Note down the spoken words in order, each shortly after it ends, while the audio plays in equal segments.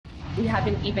We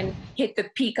haven't even hit the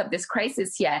peak of this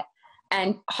crisis yet,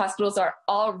 and hospitals are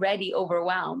already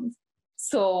overwhelmed.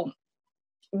 So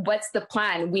what's the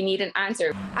plan? We need an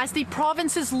answer. As the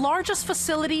province's largest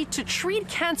facility to treat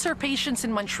cancer patients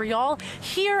in Montreal,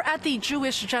 here at the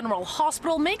Jewish General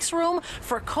Hospital makes room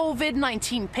for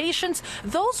COVID-19 patients.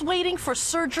 Those waiting for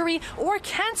surgery or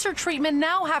cancer treatment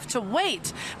now have to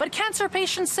wait. But cancer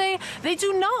patients say they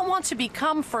do not want to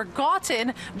become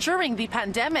forgotten during the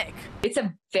pandemic. It's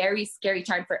a very scary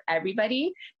time for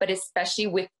everybody, but especially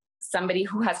with somebody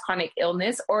who has chronic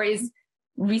illness or is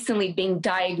recently being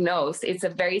diagnosed. It's a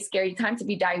very scary time to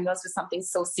be diagnosed with something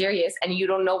so serious, and you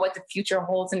don't know what the future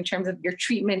holds in terms of your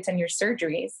treatment and your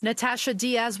surgeries. Natasha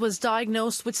Diaz was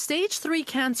diagnosed with stage 3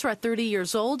 cancer at 30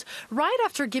 years old, right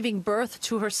after giving birth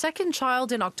to her second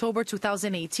child in October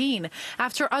 2018.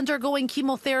 After undergoing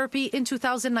chemotherapy in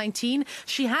 2019,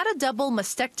 she had a double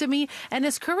mastectomy and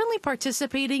is currently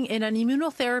participating in an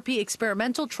immunotherapy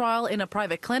experimental trial in a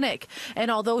private clinic. And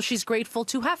although she's grateful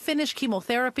to have finished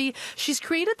chemotherapy, she's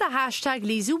created the hashtag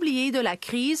Les Oubliés de la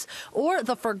Crise, or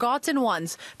the Forgotten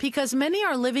Ones, because many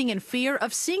are living in fear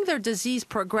of seeing their disease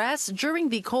progress during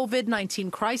the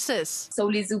COVID-19 crisis. So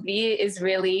Les Oubliés is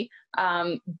really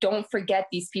don't forget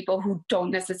these people who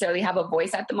don't necessarily have a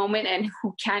voice at the moment and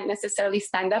who can't necessarily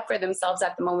stand up for themselves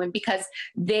at the moment because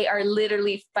they are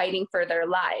literally fighting for their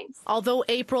lives. Although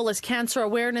April is Cancer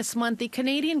Awareness Month, the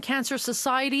Canadian Cancer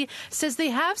Society says they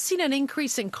have seen an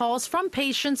increase in calls from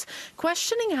patients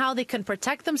questioning how they can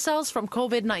protect themselves from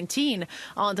COVID-19.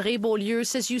 André Beaulieu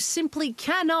says you simply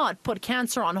cannot put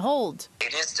cancer on hold.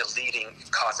 It is the leading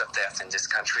cause of death in this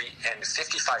country, and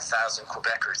 55,000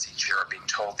 Quebecers each year are being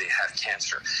told they have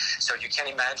cancer. So you can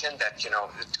imagine that,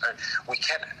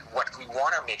 what we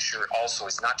want to make sure also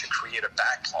is not to create a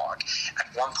backlog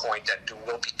at one point that there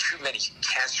will be too many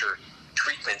cancer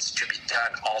treatments to be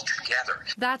done altogether.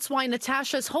 That's why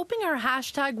Natasha is hoping her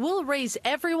hashtag will raise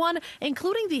everyone,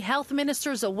 including the health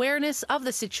minister's awareness of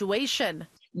the situation.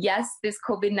 Yes, this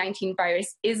COVID-19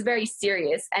 virus is very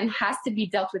serious and has to be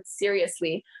dealt with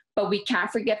seriously, but we can't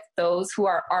forget those who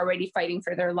are already fighting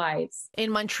for their lives.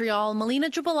 In Montreal, Melina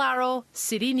Giubilaro,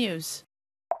 City News.